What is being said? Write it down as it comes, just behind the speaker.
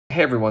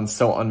Hey everyone,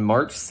 so on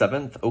March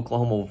 7th,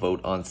 Oklahoma will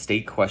vote on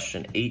State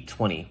Question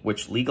 820,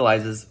 which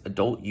legalizes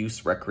adult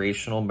use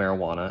recreational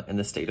marijuana in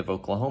the state of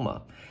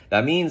Oklahoma.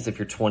 That means if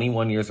you're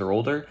 21 years or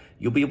older,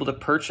 you'll be able to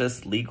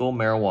purchase legal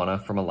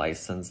marijuana from a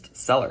licensed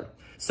seller.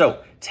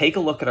 So take a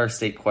look at our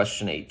State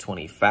Question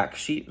 820 fact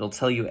sheet. It'll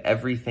tell you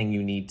everything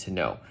you need to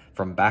know,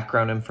 from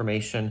background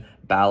information,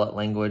 ballot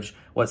language,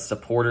 what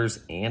supporters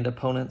and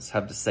opponents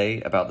have to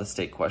say about the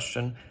state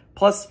question.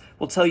 Plus,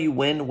 we'll tell you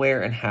when,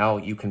 where, and how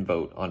you can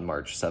vote on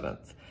March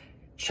 7th.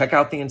 Check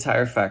out the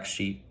entire fact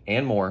sheet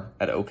and more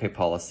at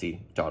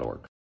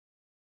okpolicy.org.